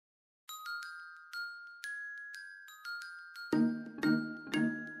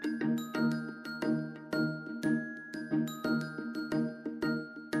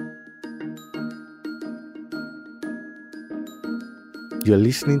You're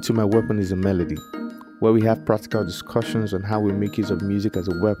listening to My Weapon is a Melody, where we have practical discussions on how we make use of music as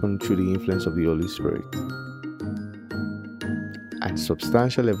a weapon through the influence of the Holy Spirit. And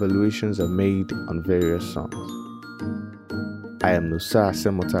substantial evaluations are made on various songs. I am Nusa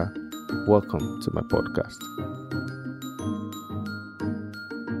Semota. Welcome to my podcast.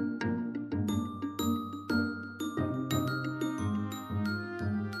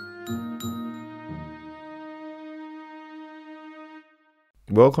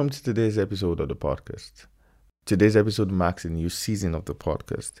 Welcome to today's episode of the podcast. Today's episode marks a new season of the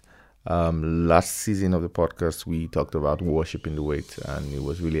podcast. Last season of the podcast, we talked about worshiping the weight, and it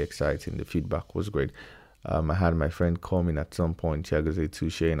was really exciting. The feedback was great. I had my friend come in at some point, Chiagoze, to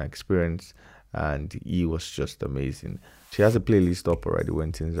share an experience, and he was just amazing. She has a playlist up already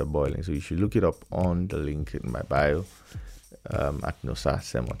when things are boiling, so you should look it up on the link in my bio at Nusa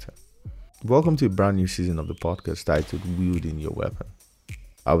Semota. Welcome to a brand new season of the podcast titled Wielding Your Weapon.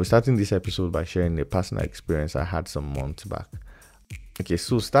 I'll be starting this episode by sharing a personal experience I had some months back. Okay,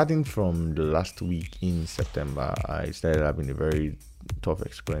 so starting from the last week in September, I started having a very tough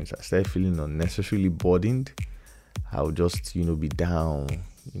experience. I started feeling unnecessarily burdened. I would just, be down.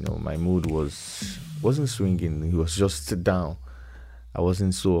 My mood wasn't swinging. It was just down. I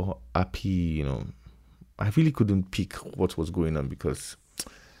wasn't so happy, I really couldn't pick what was going on because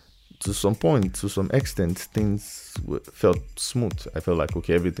to some extent, things felt smooth. I felt like,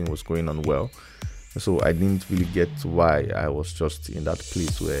 okay, everything was going on well. So I didn't really get why I was just in that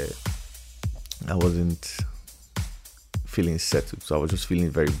place where I wasn't feeling settled. So I was just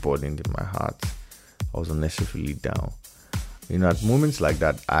feeling very burdened in my heart. I was unnecessarily down. At moments like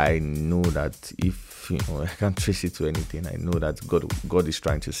that, I know that if, I can't trace it to anything, I know that God is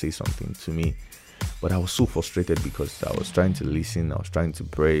trying to say something to me. But I was so frustrated because I was trying to listen, I was trying to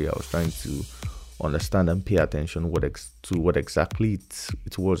pray, I was trying to understand and pay attention to what exactly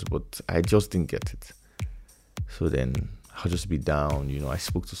it was, but I just didn't get it. So then I'll just be down. I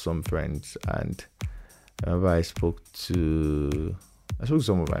spoke to some friends, and I remember I spoke to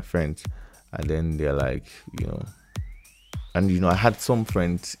some of my friends, and then they're like, and I had some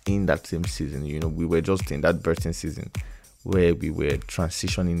friends in that same season. We were just in that birthing season where we were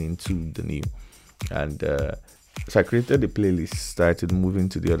transitioning into the new. And so I created a playlist, started moving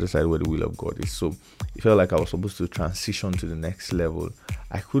to the other side where the will of God is. So it felt like I was supposed to transition to the next level.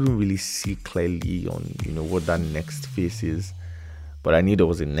 I couldn't really see clearly on, what that next phase is. But I knew there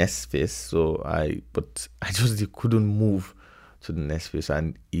was a next phase. But I just couldn't move to the next phase.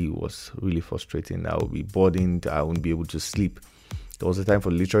 And it was really frustrating. I would be burdened. I wouldn't be able to sleep. There was a time for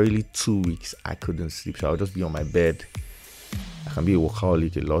literally 2 weeks I couldn't sleep. So I would just be on my bed. I can be a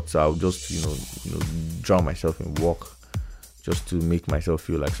workaholic a lot, so I'll just, drown myself in work just to make myself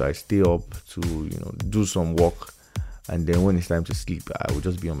feel like, so I stay up to, do some work, and then when it's time to sleep, I will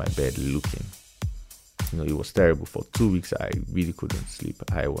just be on my bed looking. It was terrible. For 2 weeks, I really couldn't sleep.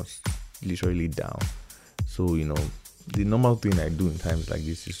 I was literally down. So, the normal thing I do in times like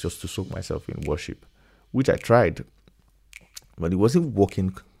this is just to soak myself in worship, which I tried, but it wasn't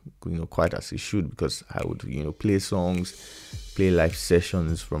working quite as it should, because I would, play songs, play live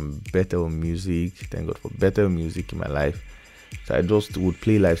sessions from Bethel Music. Thank God for Bethel Music in my life. So I just would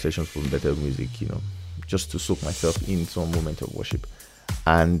play live sessions from Bethel Music, just to soak myself in some moment of worship.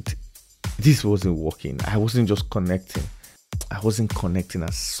 And this wasn't working. I wasn't just connecting. I wasn't connecting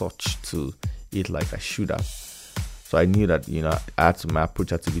as such to it like I should have. So I knew that, my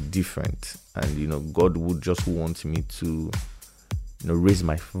approach had to be different. And, God would just want me to raise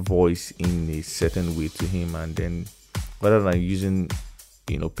my voice in a certain way to Him, and then rather than using,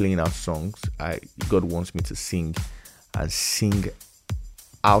 playing out songs, God wants me to sing and sing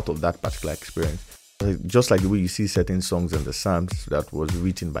out of that particular experience. Just like the way you see certain songs in the Psalms that was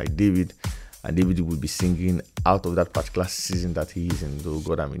written by David, and David would be singing out of that particular season that he is in. Oh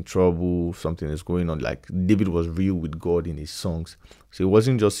God, I'm in trouble, something is going on. Like David was real with God in his songs. So it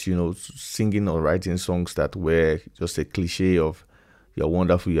wasn't just, singing or writing songs that were just a cliche of you're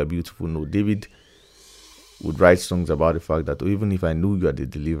wonderful, you're beautiful. No, David would write songs about the fact that even if I knew you are the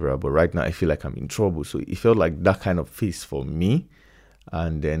deliverer, but right now I feel like I'm in trouble. So it felt like that kind of phase for me.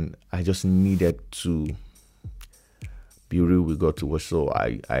 And then I just needed to be real with God to worship. So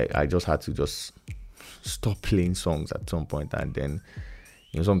I just had to just stop playing songs at some point. And then,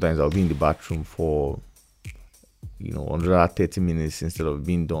 sometimes I'll be in the bathroom for, another 30 minutes instead of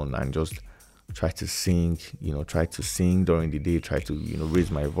being done, and just try to sing during the day, try to,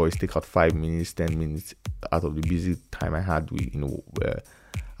 raise my voice, take out 5 minutes, 10 minutes out of the busy time I had with,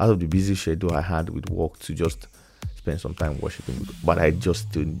 out of the busy schedule I had with work, to just spend some time worshiping. But I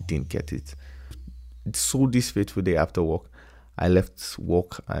just didn't get it. So this fateful day after work, I left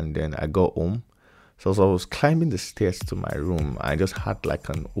work and then I got home. So as I was climbing the stairs to my room, I just had like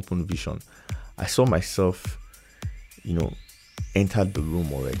an open vision. I saw myself, entered the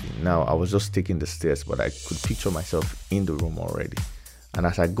room already. Now I was just taking the stairs, but I could picture myself in the room already. And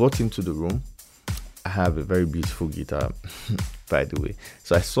as I got into the room, I have a very beautiful guitar, by the way.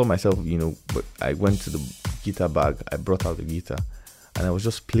 So I saw myself, I went to the guitar bag, I brought out the guitar, and I was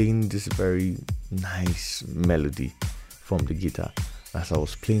just playing this very nice melody from the guitar. As I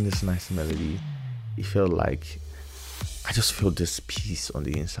was playing this nice melody, it felt like I just felt this peace on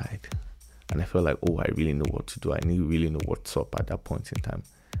the inside. And I felt like, oh, I really know what to do. I really know what's up at that point in time.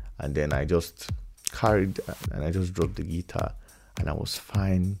 And then I just carried and I just dropped the guitar and I was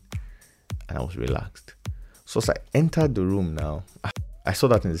fine and I was relaxed. So as I entered the room now, I saw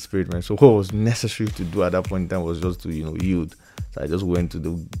that in the spirit, man. So what was necessary to do at that point in time was just to, yield. So I just went to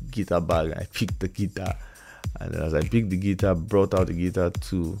the guitar bag and I picked the guitar. And as I picked the guitar, brought out the guitar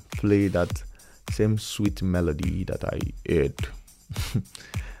to play that same sweet melody that I heard.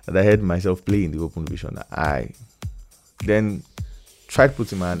 And I heard myself playing the open vision. I then tried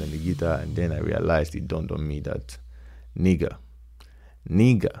putting my hand on the guitar, and then I realized it dawned on me that, nigga,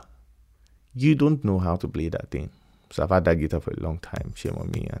 you don't know how to play that thing. So I've had that guitar for a long time, shame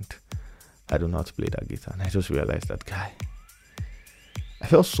on me, and I don't know how to play that guitar. And I just realized that, guy, I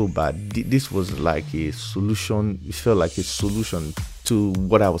felt so bad. This was like a solution. It felt like a solution to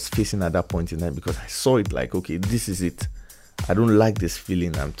what I was facing at that point in time, because I saw it like, okay, this is it. I don't like this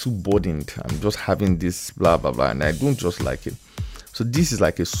feeling. I'm too burdened. I'm just having this blah, blah, blah. And I don't just like it. So this is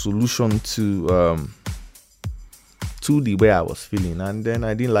like a solution to the way I was feeling. And then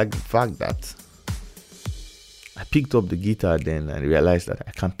I didn't like the fact that I picked up the guitar then and realized that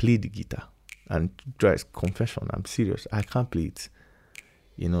I can't play the guitar. And just confession, I'm serious. I can't play it.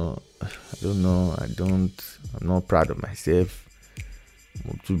 I don't know. I'm not proud of myself.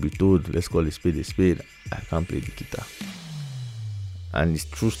 To be told, let's call a spade. I can't play the guitar. And it's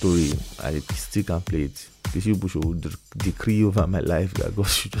true story. I still can't play it. This people should decree over my life that God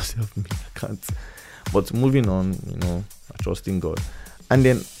should just help me. I can't. But moving on, I trust in God. And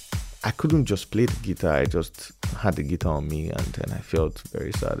then I couldn't just play the guitar. I just had the guitar on me, and then I felt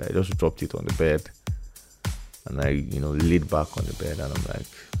very sad. I just dropped it on the bed, and I, laid back on the bed, and I'm like,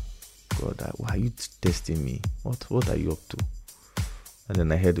 God, why are you testing me? What are you up to? And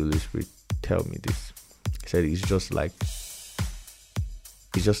then I heard the Holy Spirit tell me this. He said, it's just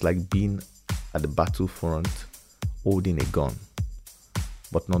like being at the battlefront holding a gun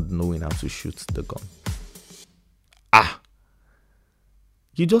but not knowing how to shoot the gun.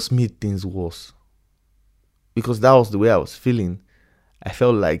 You just made things worse, because that was the way I was feeling. I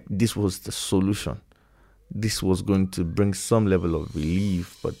felt like this was the solution. This was going to bring some level of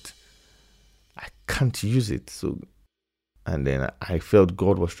relief, but I can't use it. And then I felt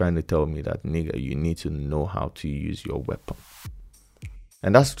God was trying to tell me that, nigga, you need to know how to use your weapon.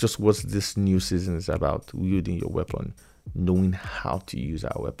 And that's just what this new season is about, wielding your weapon, knowing how to use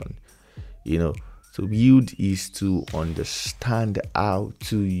our weapon. So wield is to understand how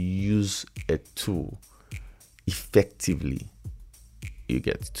to use a tool effectively. You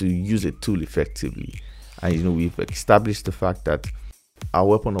get to use a tool effectively. And we've established the fact that our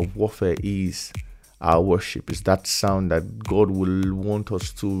weapon of warfare is our worship. Is that sound that God will want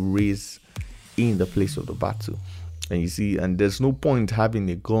us to raise in the place of the battle. And you see, and there's no point having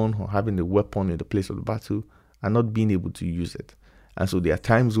a gun or having a weapon in the place of the battle and not being able to use it. And so there are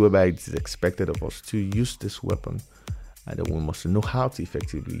times whereby it is expected of us to use this weapon, and then we must know how to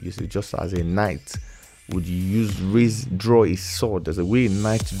effectively use it. Just as a knight would draw a sword. There's a way a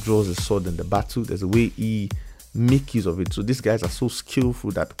knight draws a sword in the battle. There's a way he makes use of it. So these guys are so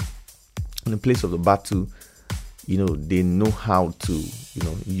skillful that in the place of the battle, they know how to,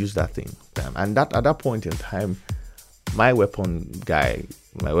 use that thing. And that at that point in time, my weapon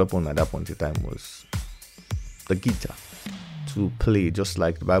at that point in time was the guitar to play, just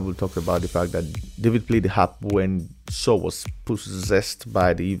like the Bible talked about the fact that David played the harp when Saul was possessed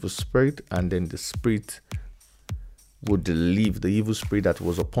by the evil spirit, and then the spirit would leave. The evil spirit that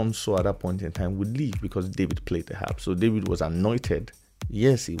was upon Saul at that point in time would leave because David played the harp. So David was anointed.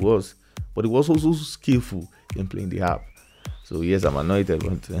 Yes, he was, but he was also skillful in playing the harp. So yes, I'm anointed,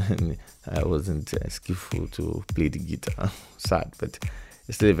 but I wasn't skillful to play the guitar. Sad, but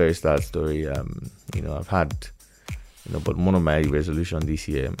it's still a very sad story. I've had, but one of my resolutions this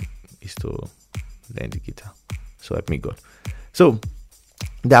year is to learn the guitar. So help me God. So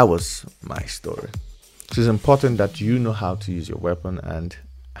that was my story. So it's important that you know how to use your weapon and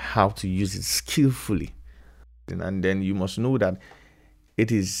how to use it skillfully. And then you must know that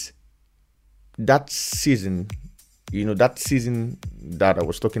it is that season that season that I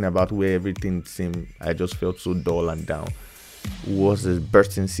was talking about where everything seemed, I just felt so dull and down, was a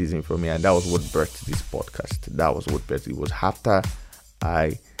bursting season for me. And that was what birthed this podcast. That was what birthed it. Was after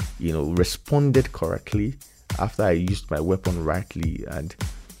I, responded correctly, after I used my weapon rightly, and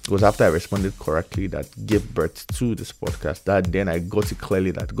it was after I responded correctly that gave birth to this podcast, that then I got it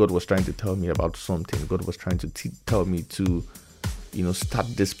clearly that God was trying to tell me about something. God was trying to tell me to, start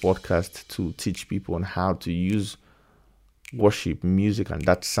this podcast to teach people on how to use worship, music, and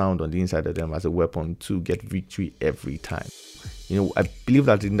that sound on the inside of them as a weapon to get victory every time. I believe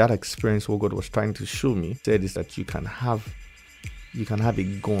that in that experience, what God was trying to show me said is that you can have a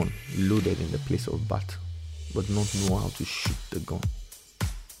gun loaded in the place of battle, but not know how to shoot the gun.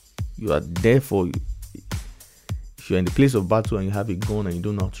 You are therefore, if you're in the place of battle and you have a gun and you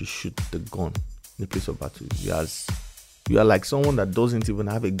don't know how to shoot the gun in the place of battle, you are like someone that doesn't even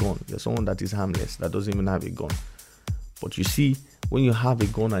have a gun. You're someone that is harmless, that doesn't even have a gun. But you see, when you have a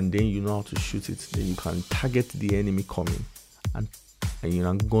gun and then you know how to shoot it, then you can target the enemy coming and you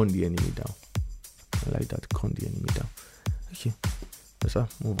can gun the enemy down. I like that, gun the enemy down. Okay, let's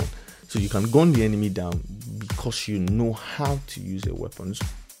move on. So you can gun the enemy down because you know how to use your weapons.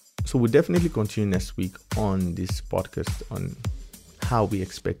 So we'll definitely continue next week on this podcast on how we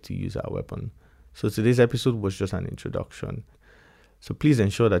expect to use our weapon. So today's episode was just an introduction. So please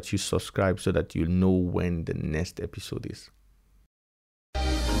ensure that you subscribe so that you'll know when the next episode is.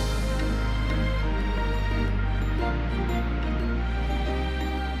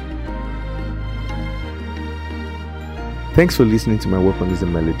 Thanks for listening to my Weapon is a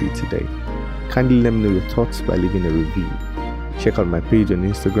Melody today. Kindly let me know your thoughts by leaving a review. Check out my page on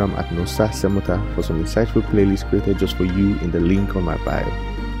Instagram at Nosa Semota for some insightful playlists created just for you in the link on my bio.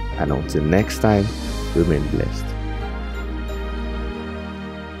 And until next time, remain blessed.